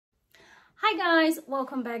Hi guys,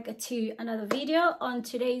 welcome back to another video. On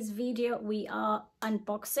today's video we are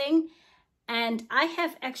unboxing, and I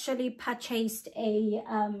have actually purchased a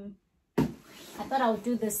I thought I'll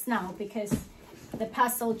do this now because the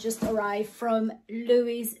parcel just arrived from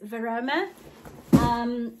Luisaviaroma.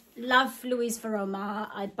 Love Luisaviaroma.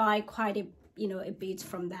 I buy quite a bit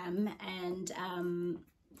from them, and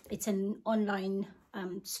it's an online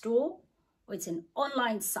store, or it's an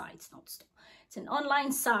online site, not store. It's an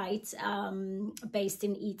online site based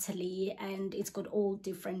in Italy, and it's got all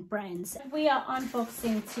different brands. What we are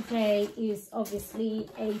unboxing today is obviously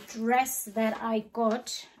a dress that I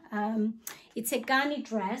got. It's a Ganni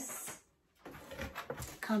dress.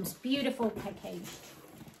 Comes beautiful package,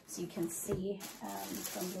 as you can see,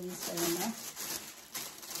 from Luisaviaroma.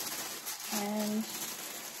 And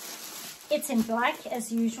it's in black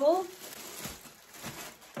as usual.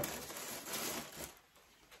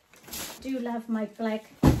 Do love my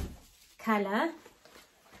black color,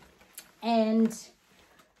 and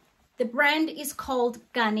the brand is called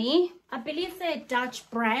Ganni. I believe they're a Dutch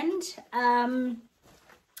brand.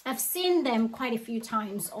 I've seen them quite a few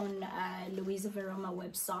times on Luisaviaroma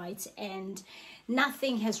website, and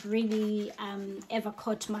nothing has really ever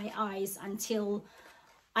caught my eyes until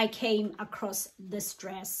I came across this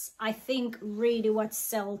dress. I think really what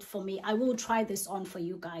sold for me, I will try this on for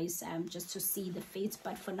you guys just to see the fit,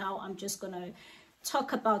 but for now I'm just gonna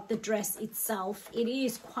talk about the dress itself. It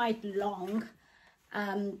is quite long,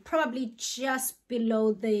 probably just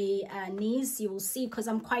below the knees. You will see, because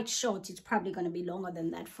I'm quite short, it's probably going to be longer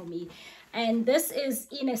than that for me. And this is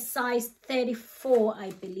in a size 34,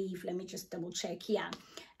 I believe. Let me just double check here.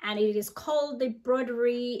 And it is called the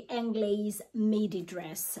BRODERIE ANGLAISE MIDI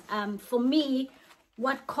dress. For me,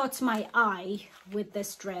 what caught my eye with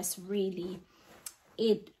this dress, really,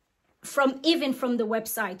 even from the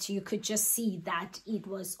website, you could just see that it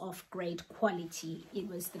was of great quality. It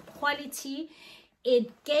was the quality.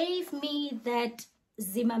 It gave me that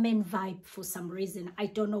Zimmerman vibe for some reason. I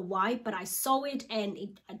don't know why, but I saw it,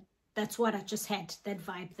 and that's what I just had, that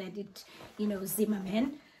vibe, that it,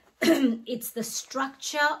 Zimmerman. It's the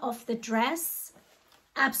structure of the dress.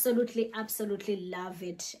 Absolutely love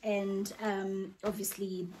it. And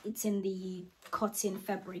obviously it's in the cotton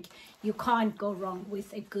fabric. You can't go wrong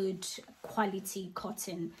with a good quality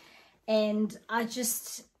cotton. And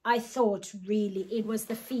I thought really it was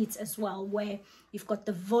the feet as well, where you've got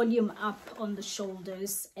the volume up on the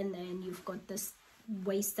shoulders, and then you've got this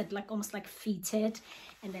waist that almost like fitted,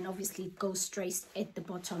 and then obviously it goes straight at the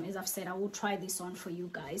bottom. As I've said, I will try this on for you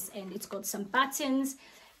guys. And it's got some buttons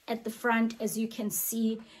at the front, as you can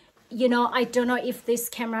see. I don't know if this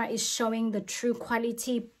camera is showing the true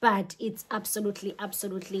quality, but it's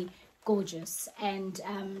absolutely gorgeous. And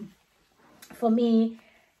for me,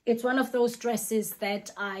 it's one of those dresses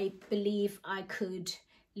that I believe I could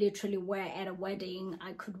literally wear at a wedding.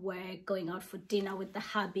 I could wear going out for dinner with the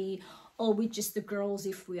hubby, or with just the girls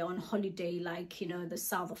if we're on holiday, like, the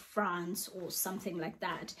south of France or something like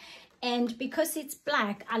that. And because it's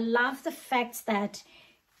black, I love the fact that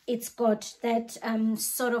it's got that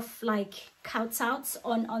sort of like cutouts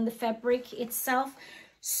on the fabric itself.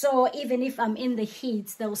 So even if I'm in the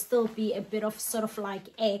heat, there will still be a bit of sort of like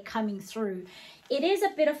air coming through. It is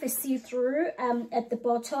a bit of a see-through at the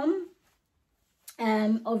bottom.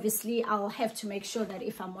 Obviously I'll have to make sure that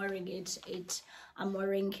if I'm wearing I'm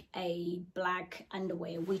wearing a black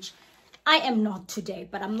underwear, which I am not today,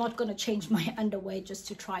 but I'm not going to change my underwear just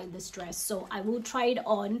to try this dress. So I will try it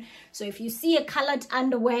on. So if you see a colored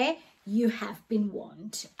underwear, you have been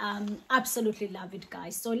warned. Absolutely love it,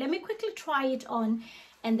 guys. So let me quickly try it on,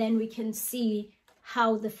 and then we can see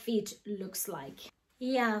how the fit looks like.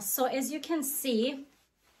 Yeah, so as you can see,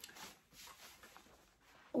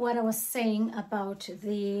 what I was saying about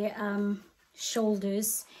the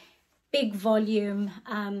shoulders, big volume,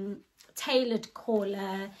 tailored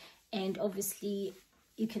collar, and obviously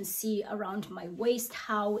you can see around my waist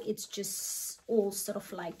how it's just all sort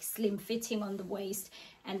of like slim fitting on the waist.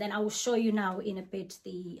 And then I will show you now in a bit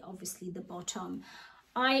obviously the bottom.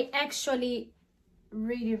 I actually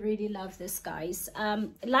really love this, guys.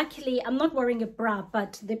 Luckily I'm not wearing a bra,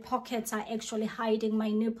 but the pockets are actually hiding my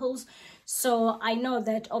nipples, so I know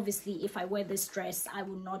that obviously if I wear this dress I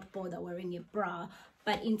will not bother wearing a bra.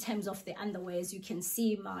 But in terms of the underwear, as you can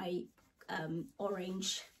see, my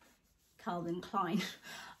orange Calvin Klein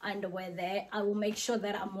underwear there, I will make sure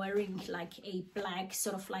that I'm wearing like a black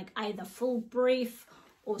sort of like either full brief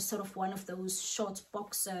or sort of one of those short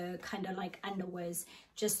boxer kind of like underwears,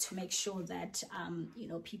 just to make sure that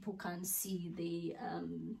people can't see the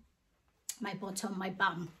my bottom, my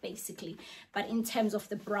bum basically. But in terms of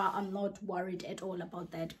the bra, I'm not worried at all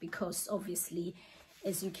about that, because obviously,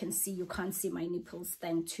 as you can see, you can't see my nipples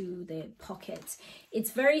then to the pockets. It's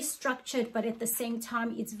very structured, but at the same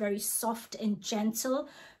time, it's very soft and gentle.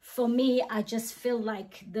 For me, I just feel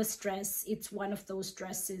like this dress, it's one of those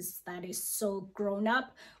dresses that is so grown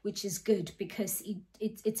up, which is good, because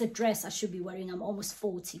it's a dress I should be wearing. I'm almost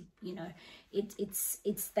 40, you know.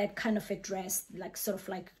 It's that kind of a dress, like sort of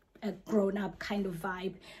like a grown up kind of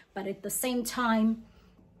vibe, but at the same time,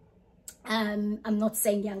 I'm not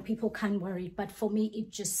saying young people can't wear it, but for me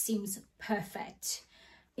it just seems perfect.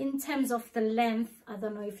 In terms of the length, I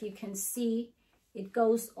don't know if you can see, it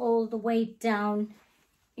goes all the way down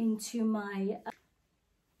into my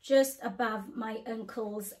just above my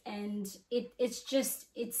ankles, and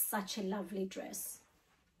it's such a lovely dress.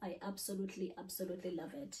 I absolutely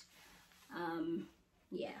love it.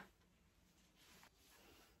 Yeah,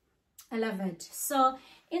 I love it. So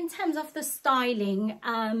in terms of the styling,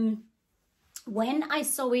 when I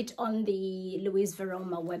saw it on the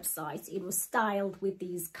Luisaviaroma website, it was styled with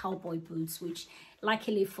these cowboy boots, which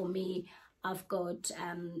luckily for me, I've got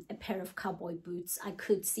a pair of cowboy boots. I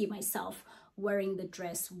could see myself wearing the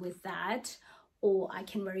dress with that, or I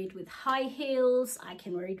can wear it with high heels. I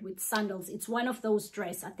can wear it with sandals. It's one of those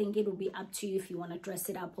dresses. I think it will be up to you if you want to dress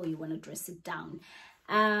it up or you want to dress it down.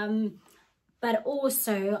 But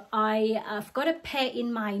also I've got a pair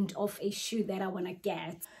in mind of a shoe that I want to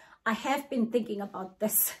get. I have been thinking about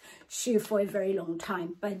this shoe for a very long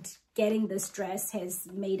time, but getting this dress has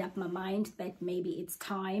made up my mind that maybe it's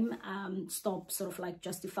time. Stop sort of like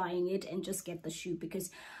justifying it and just get the shoe,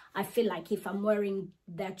 because I feel like if I'm wearing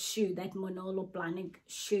that shoe, that Monolo Blahnik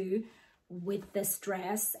shoe, with this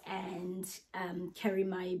dress and carry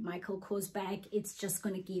my Michael Kors bag, it's just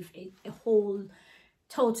going to give it a whole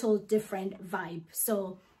total different vibe.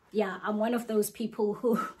 So yeah, I'm one of those people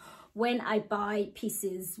who, when I buy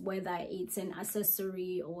pieces, whether it's an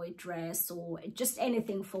accessory or a dress or just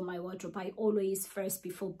anything for my wardrobe, I always first,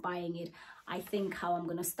 before buying it, I think how I'm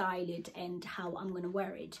going to style it and how I'm going to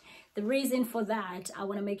wear it. The reason for that, I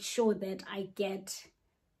want to make sure that I get,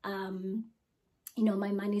 you know,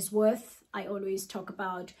 my money's worth. I always talk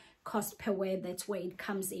about cost per wear. That's where it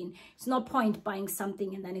comes in. It's no point buying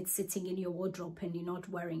something and then it's sitting in your wardrobe and you're not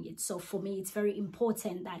wearing it. So for me, it's very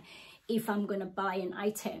important that if I'm going to buy an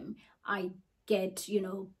item, I get, you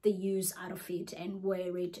know, the use out of it and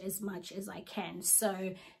wear it as much as I can.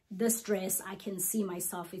 So this dress, I can see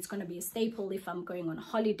myself, it's going to be a staple if I'm going on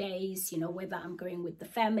holidays, you know, whether I'm going with the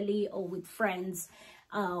family or with friends.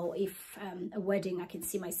 If a wedding, I can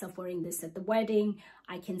see myself wearing this at the wedding.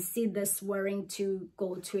 I can see this wearing to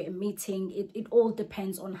go to a meeting. It all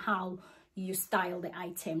depends on how you style the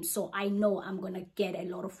item. So I know I'm gonna get a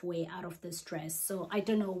lot of wear out of this dress. So I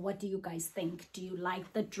don't know, what do you guys think? Do you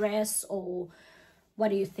like the dress, or what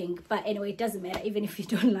do you think? But anyway, it doesn't matter. Even if you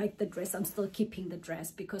don't like the dress, I'm still keeping the dress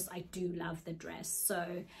because I do love the dress.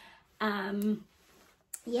 So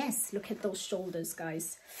yes, look at those shoulders,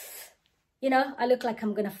 guys. You know, I look like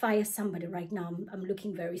I'm gonna fire somebody right now. I'm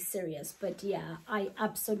looking very serious, but yeah, I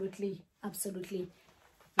absolutely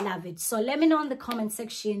love it. So let me know in the comment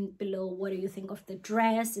section below, what do you think of the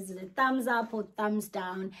dress? Is it a thumbs up or thumbs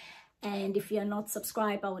down? And if you're not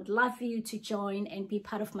subscribed, I would love for you to join and be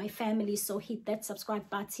part of my family. So hit that subscribe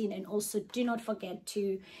button, and also do not forget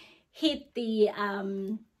to hit the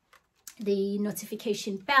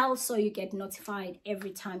notification bell so you get notified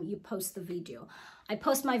every time you post the video. I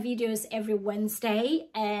post my videos every Wednesday,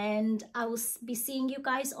 and I will be seeing you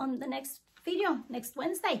guys on the next video next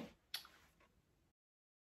Wednesday.